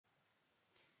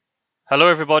Hello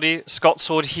everybody, Scott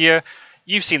Sword here.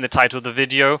 You've seen the title of the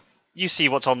video. You see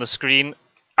what's on the screen.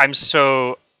 I'm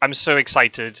so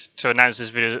excited to announce this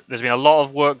video. There's been a lot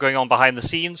of work going on behind the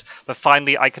scenes, but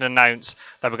finally I can announce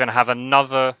that we're going to have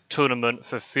another tournament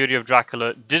for Fury of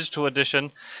Dracula Digital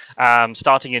Edition,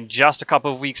 starting in just a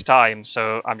couple of weeks' time.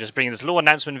 So I'm just bringing this little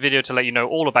announcement video to let you know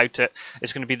all about it.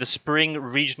 It's going to be the Spring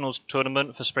Regionals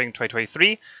Tournament for Spring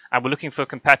 2023, and we're looking for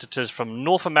competitors from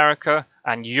North America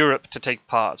and Europe to take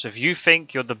part. So if you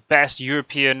think you're the best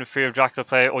European Fury of Dracula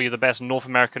player, or you're the best North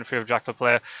American Fury of Dracula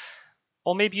player,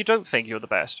 or maybe you don't think you're the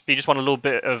best, but you just want a little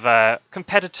bit of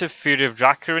competitive Fury of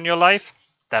Dracula in your life,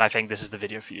 then I think this is the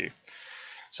video for you.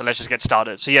 So let's just get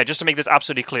started. So yeah, just to make this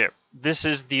absolutely clear, this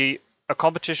is a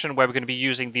competition where we're going to be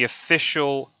using the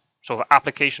official sort of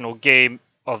application or game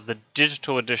of the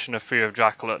digital edition of Fury of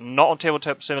Dracula, not on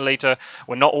Tabletop Simulator.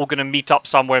 We're not all going to meet up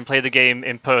somewhere and play the game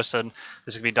in person.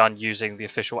 This will be done using the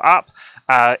official app.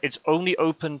 It's only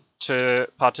open to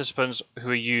participants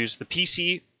who use the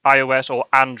PC, iOS, or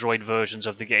Android versions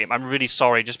of the game. I'm really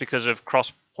sorry, just because of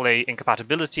cross-play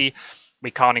incompatibility, we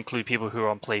can't include people who are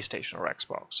on PlayStation or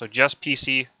Xbox. So just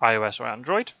PC, iOS, or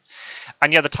Android.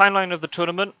 And yeah, the timeline of the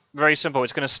tournament, very simple.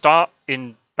 It's going to start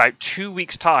in about 2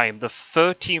 weeks' time, the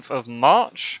 13th of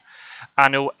March,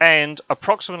 and it will end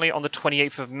approximately on the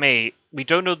 28th of May. We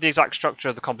don't know the exact structure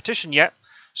of the competition yet,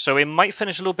 so it might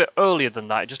finish a little bit earlier than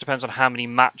that. It just depends on how many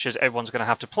matches everyone's going to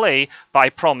have to play, but I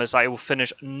promise that it will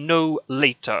finish no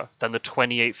later than the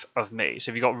 28th of May.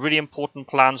 So if you've got really important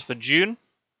plans for June,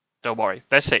 don't worry,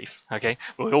 they're safe, okay?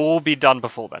 We'll all be done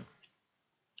before then.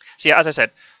 So yeah, as I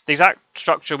said, the exact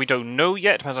structure we don't know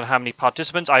yet. It depends on how many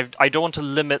participants. I don't want to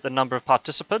limit the number of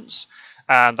participants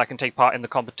that can take part in the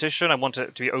competition. I want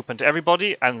it to be open to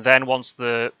everybody, and then once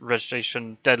the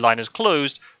registration deadline is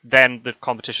closed, then the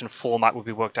competition format will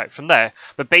be worked out from there.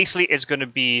 But basically, it's going to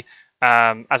be,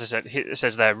 as I said, it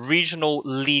says there, regional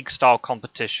league-style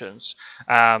competitions.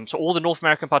 So all the North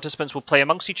American participants will play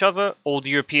amongst each other, all the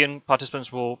European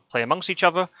participants will play amongst each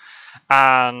other,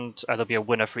 and there'll be a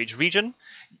winner for each region.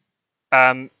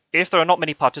 If there are not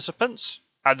many participants,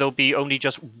 there'll be only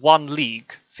just one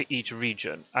league for each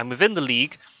region. And within the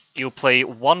league, you'll play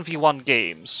 1v1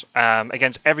 games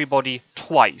against everybody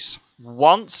twice.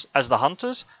 Once as the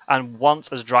Hunters and once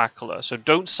as Dracula. So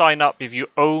don't sign up if you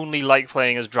only like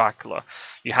playing as Dracula.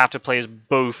 You have to play as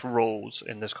both roles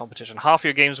in this competition. Half of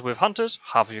your games with Hunters,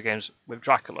 half of your games with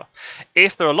Dracula.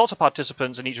 If there are lots of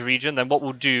participants in each region, then what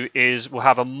we'll do is we'll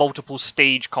have a multiple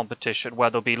stage competition where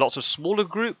there'll be lots of smaller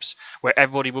groups where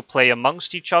everybody will play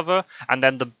amongst each other, and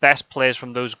then the best players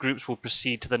from those groups will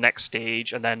proceed to the next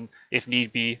stage, and then if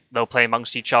need be, they'll play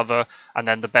amongst each other, and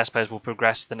then the best players will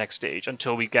progress to the next stage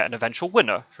until we get an eventual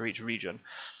winner for each region.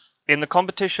 In the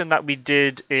competition that we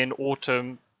did in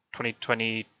autumn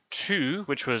 2022,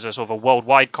 which was a sort of a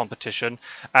worldwide competition,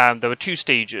 there were two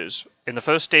stages. In the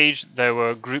first stage, there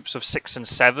were groups of 6 and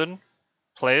 7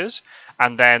 players,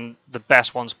 and then the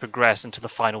best ones progress into the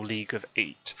final league of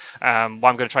 8. What I'm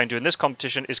going to try and do in this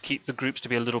competition is keep the groups to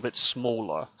be a little bit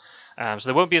smaller. So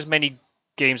there won't be as many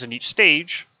games in each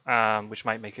stage, which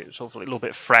might make it sort of a little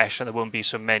bit fresh, and there won't be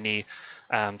so many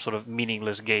sort of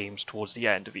meaningless games towards the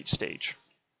end of each stage.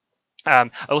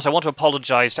 Also, I want to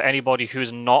apologize to anybody who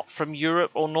is not from Europe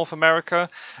or North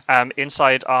America.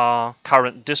 Inside our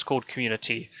current Discord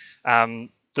community,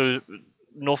 the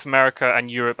North America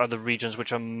and Europe are the regions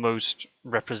which are most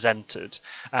represented.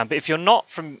 But if you're not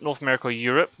from North America or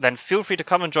Europe, then feel free to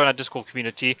come and join our Discord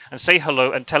community and say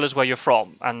hello and tell us where you're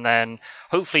from. And then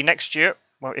hopefully next year,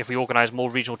 well, if we organize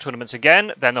more regional tournaments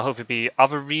again, then there'll hopefully be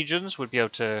other regions would be able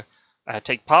to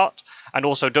take part. And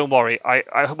also, don't worry,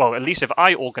 well, at least if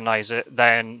I organize it,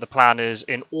 then the plan is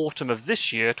in autumn of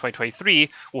this year, 2023,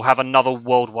 we'll have another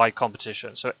worldwide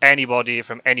competition. So anybody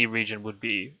from any region would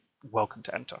be welcome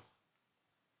to enter.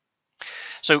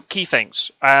 So key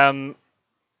things.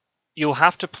 You'll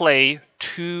have to play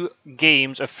 2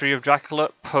 games of Fury of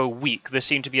Dracula per week. This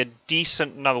seemed to be a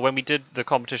decent number. When we did the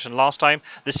competition last time,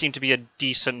 this seemed to be a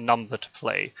decent number to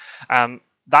play.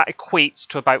 That equates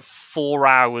to about 4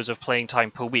 hours of playing time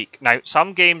per week. Now,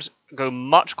 some games go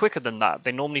much quicker than that.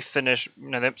 They normally finish,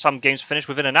 some games finish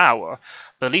within an hour.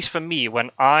 But at least for me,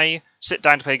 when I sit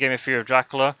down to play a game of Fury of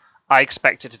Dracula, I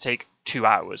expect it to take 2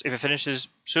 hours. If it finishes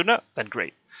sooner, then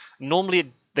great.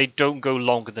 Normally, they don't go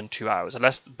longer than 2 hours.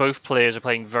 Unless both players are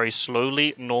playing very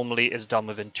slowly, normally it's done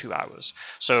within 2 hours.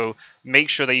 So make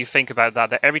sure that you think about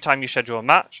that every time you schedule a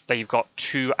match, that you've got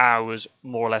 2 hours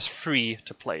more or less free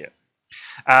to play it.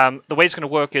 The way it's going to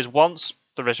work is once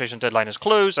the registration deadline is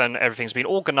closed and everything's been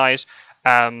organized,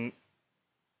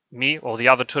 me or the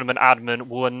other tournament admin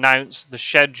will announce the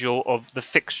schedule of the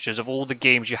fixtures of all the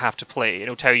games you have to play.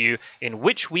 It'll tell you in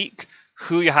which week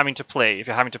who you're having to play. If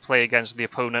you're having to play against the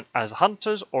opponent as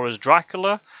Hunters or as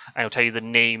Dracula, and it'll tell you the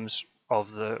names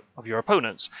of your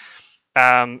opponents.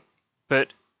 But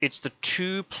it's the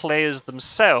two players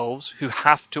themselves who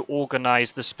have to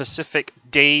organize the specific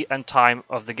day and time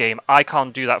of the game. I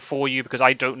can't do that for you because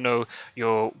I don't know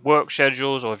your work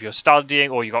schedules, or if you're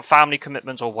studying, or you've got family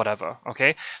commitments, or whatever,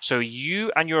 okay? So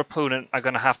you and your opponent are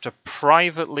going to have to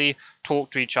privately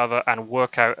talk to each other and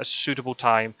work out a suitable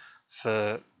time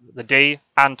for the day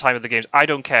and time of the games. I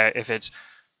don't care if it's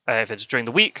during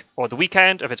the week or the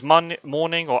weekend, if it's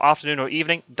morning or afternoon or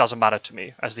evening, doesn't matter to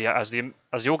me. As the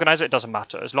organizer, it doesn't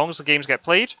matter. As long as the games get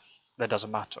played, that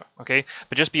doesn't matter. Okay,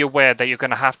 but just be aware that you're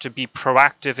going to have to be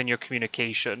proactive in your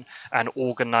communication and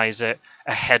organize it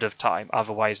ahead of time.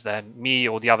 Otherwise, then me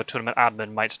or the other tournament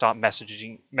admin might start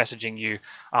messaging you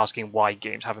asking why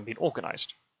games haven't been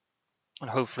organized. And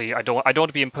hopefully, I don't want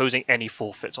to be imposing any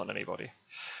forfeits on anybody.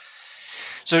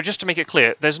 So just to make it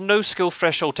clear, there's no skill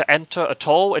threshold to enter at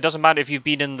all. It doesn't matter if you've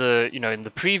been in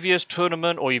the previous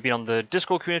tournament, or you've been on the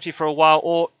Discord community for a while,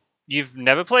 or you've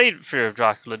never played Fear of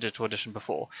Dracula Digital Edition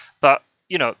before. But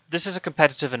this is a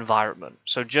competitive environment,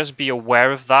 so just be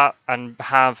aware of that and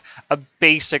have a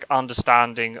basic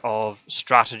understanding of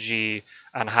strategy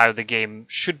and how the game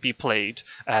should be played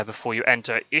before you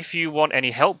enter. If you want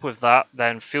any help with that,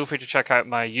 then feel free to check out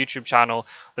my YouTube channel.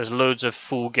 There's loads of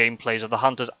full gameplays of the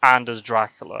Hunters and as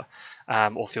Dracula,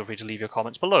 or feel free to leave your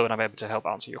comments below and I'm able to help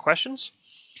answer your questions.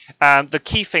 The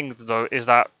key thing, though, is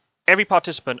that every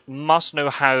participant must know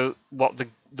what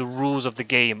the rules of the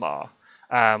game are.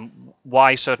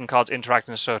 Why certain cards interact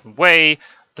in a certain way,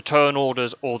 the turn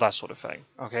orders, all that sort of thing,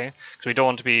 okay? Because we don't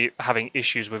want to be having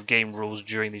issues with game rules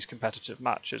during these competitive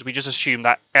matches. We just assume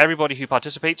that everybody who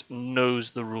participates knows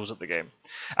the rules of the game.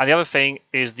 And the other thing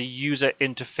is the user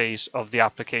interface of the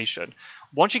application.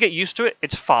 Once you get used to it,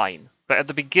 it's fine. But at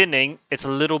the beginning, it's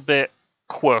a little bit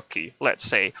quirky, let's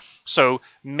say. So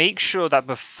make sure that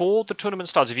before the tournament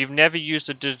starts, if you've never used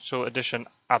a digital edition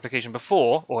application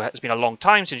before, or it's been a long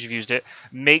time since you've used it,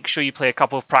 make sure you play a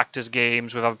couple of practice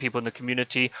games with other people in the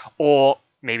community, or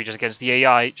maybe just against the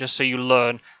AI, just so you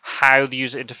learn how the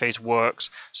user interface works.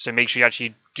 So make sure you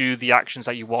actually do the actions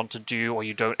that you want to do, or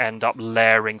you don't end up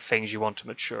layering things you want to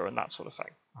mature and that sort of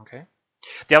thing. Okay.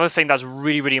 The other thing that's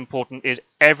really, really important is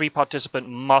every participant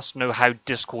must know how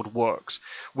Discord works.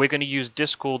 We're going to use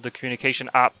Discord, the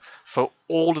communication app, for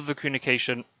all of the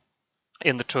communication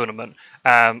in the tournament.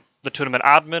 The tournament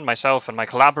admin, myself, and my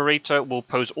collaborator will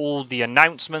post all the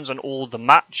announcements and all the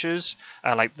matches,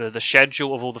 like the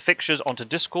schedule of all the fixtures, onto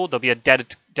Discord. There'll be a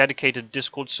dedicated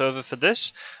Discord server for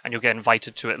this, and you'll get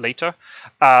invited to it later.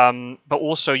 But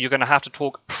also, you're going to have to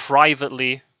talk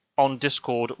privately on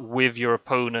Discord with your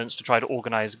opponents to try to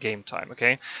organize game time,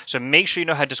 okay? So make sure you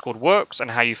know how Discord works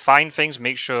and how you find things.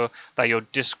 Make sure that your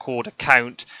Discord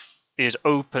account is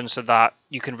open so that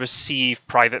you can receive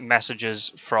private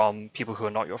messages from people who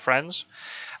are not your friends.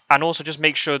 And also just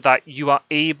make sure that you are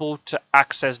able to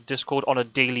access Discord on a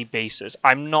daily basis.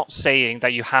 I'm not saying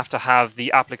that you have to have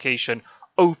the application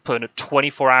open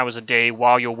 24 hours a day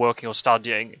while you're working or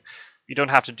studying. You don't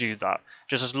have to do that.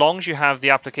 Just as long as you have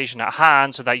the application at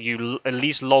hand so that you at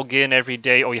least log in every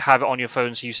day, or you have it on your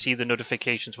phone so you see the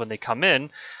notifications when they come in,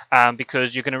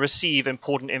 because you're going to receive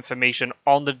important information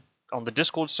on the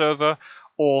Discord server,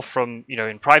 or from,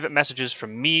 in private messages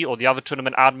from me or the other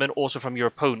tournament admin, also from your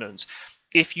opponents.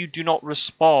 If you do not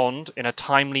respond in a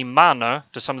timely manner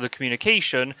to some of the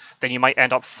communication, then you might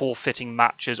end up forfeiting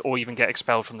matches or even get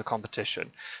expelled from the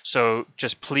competition. So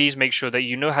just please make sure that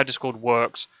you know how Discord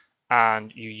works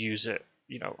and you use it,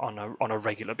 on a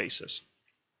regular basis.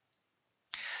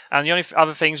 And the only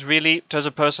other things, really, in terms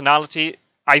of personality,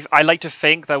 I like to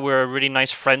think that we're a really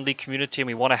nice, friendly community and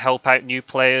we want to help out new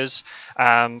players.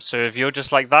 So if you're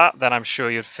just like that, then I'm sure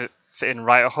you'd fit in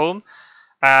right at home.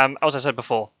 As I said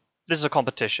before, this is a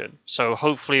competition. So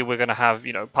hopefully we're going to have,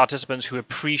 participants who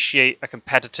appreciate a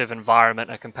competitive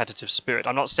environment, a competitive spirit.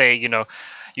 I'm not saying,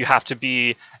 you have to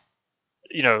be,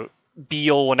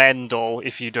 be all and end all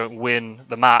if you don't win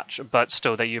the match, but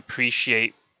still that you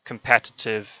appreciate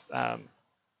competitive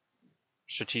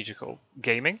strategical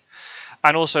gaming,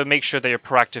 and also make sure that you're a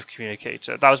proactive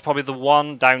communicator. That was probably the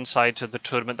one downside to the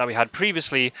tournament that we had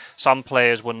previously. Some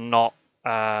players were not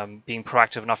being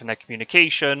proactive enough in their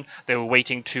communication. They were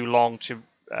waiting too long to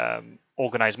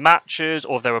organize matches,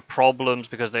 or if there were problems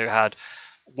because they had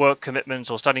work commitments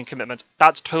or studying commitments.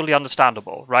 That's totally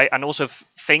understandable, right? And also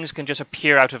things can just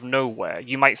appear out of nowhere.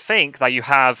 You might think that you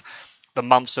have the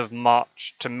months of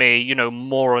March to May, you know,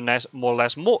 more or less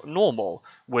more normal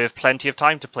with plenty of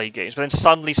time to play games. But then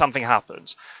suddenly something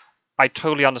happens. I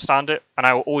totally understand it, and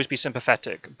I will always be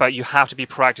sympathetic, but you have to be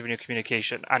proactive in your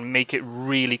communication and make it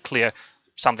really clear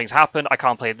something's happened, I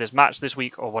can't play this match this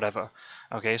week or whatever.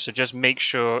 Okay, so just make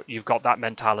sure you've got that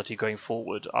mentality going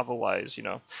forward. Otherwise, you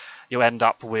know, you'll end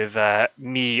up with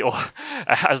me or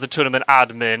as the tournament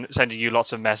admin sending you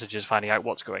lots of messages finding out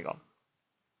what's going on.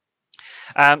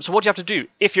 So what do you have to do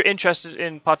if you're interested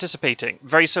in participating?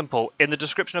 Very simple. In the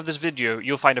description of this video,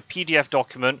 you'll find a PDF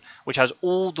document which has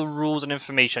all the rules and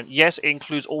information. Yes, it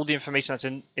includes all the information that's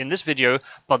in this video,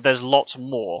 but there's lots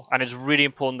more. And it's really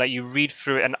important that you read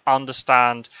through it and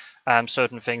understand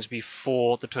certain things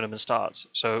before the tournament starts.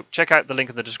 So check out the link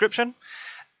in the description.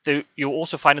 You'll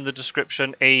also find in the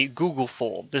description a Google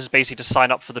form. This is basically to sign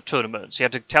up for the tournament. So you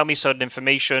have to tell me certain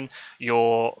information,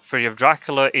 your Fury of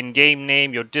Dracula in-game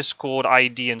name, your Discord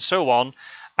ID, and so on,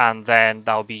 and then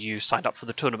that'll be you signed up for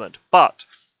the tournament. But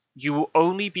you will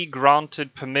only be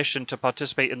granted permission to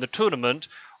participate in the tournament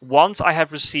once I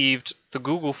have received the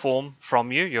Google form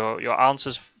from you, your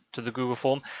answers to the Google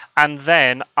form, and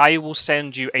then I will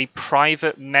send you a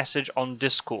private message on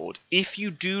Discord. If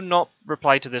you do not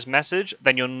reply to this message,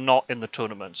 then you're not in the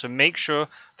tournament. So make sure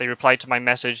they reply to my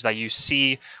message, that you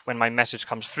see when my message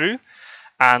comes through,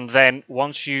 and then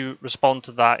once you respond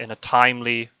to that in a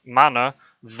timely manner,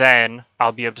 then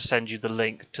I'll be able to send you the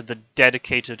link to the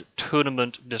dedicated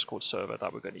tournament Discord server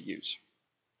that we're going to use.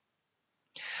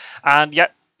 And yeah,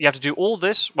 you have to do all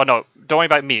this. Well, no, don't worry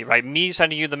about me, right? Me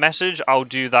sending you the message, I'll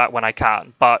do that when I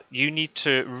can. But you need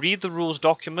to read the rules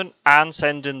document and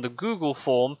send in the Google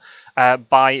form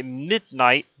by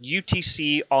midnight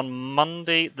UTC on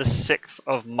Monday, the 6th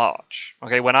of March.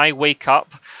 Okay, when I wake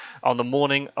up on the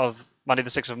morning of Monday, the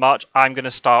 6th of March, I'm going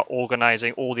to start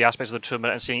organizing all the aspects of the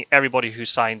tournament and seeing everybody who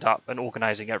signed up and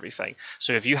organizing everything.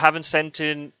 So if you haven't sent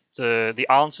in the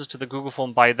answers to the Google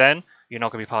form by then, you're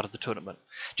not going to be part of the tournament.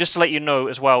 Just to let you know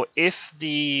as well, if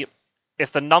the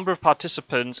number of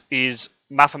participants is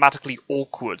mathematically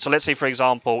awkward, so let's say, for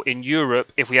example, in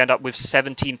Europe, if we end up with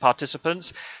 17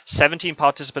 participants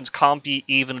can't be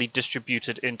evenly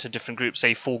distributed into different groups,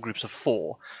 say 4 groups of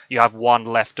 4. You have one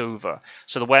left over.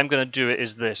 So the way I'm going to do it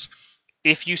is this.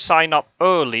 If you sign up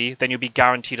early, then you'll be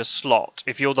guaranteed a slot.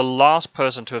 If you're the last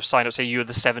person to have signed up, say you're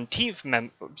the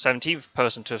 17th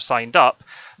person to have signed up,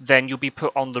 then you'll be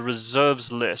put on the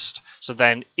reserves list. So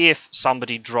then if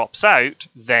somebody drops out,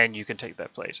 then you can take their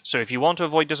place. So if you want to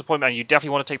avoid disappointment and you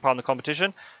definitely want to take part in the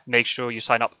competition, make sure you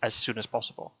sign up as soon as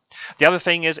possible. The other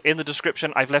thing is, in the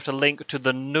description, I've left a link to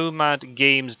the Nomad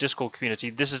Games Discord community.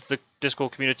 This is the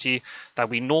Discord community that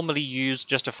we normally use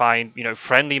just to find, you know,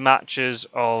 friendly matches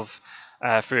of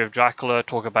Fury of Dracula,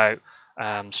 talk about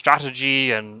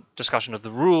strategy and discussion of the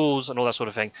rules and all that sort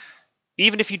of thing.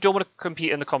 Even if you don't want to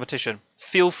compete in the competition,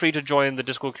 feel free to join the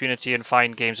Discord community and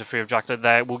find games of Fury of Dracula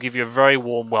there. We'll give you a very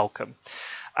warm welcome.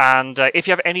 And if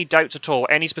you have any doubts at all,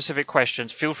 any specific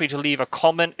questions, feel free to leave a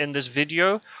comment in this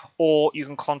video, or you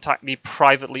can contact me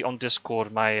privately on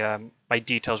Discord. My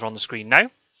details are on the screen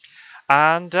now.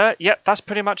 And yeah, that's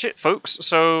pretty much it, folks.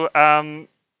 So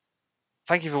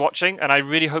thank you for watching, and I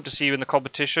really hope to see you in the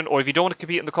competition. Or if you don't want to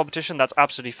compete in the competition, that's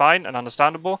absolutely fine and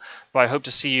understandable. But I hope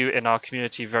to see you in our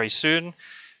community very soon.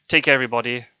 Take care,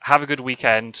 everybody. Have a good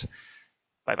weekend.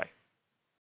 Bye-bye.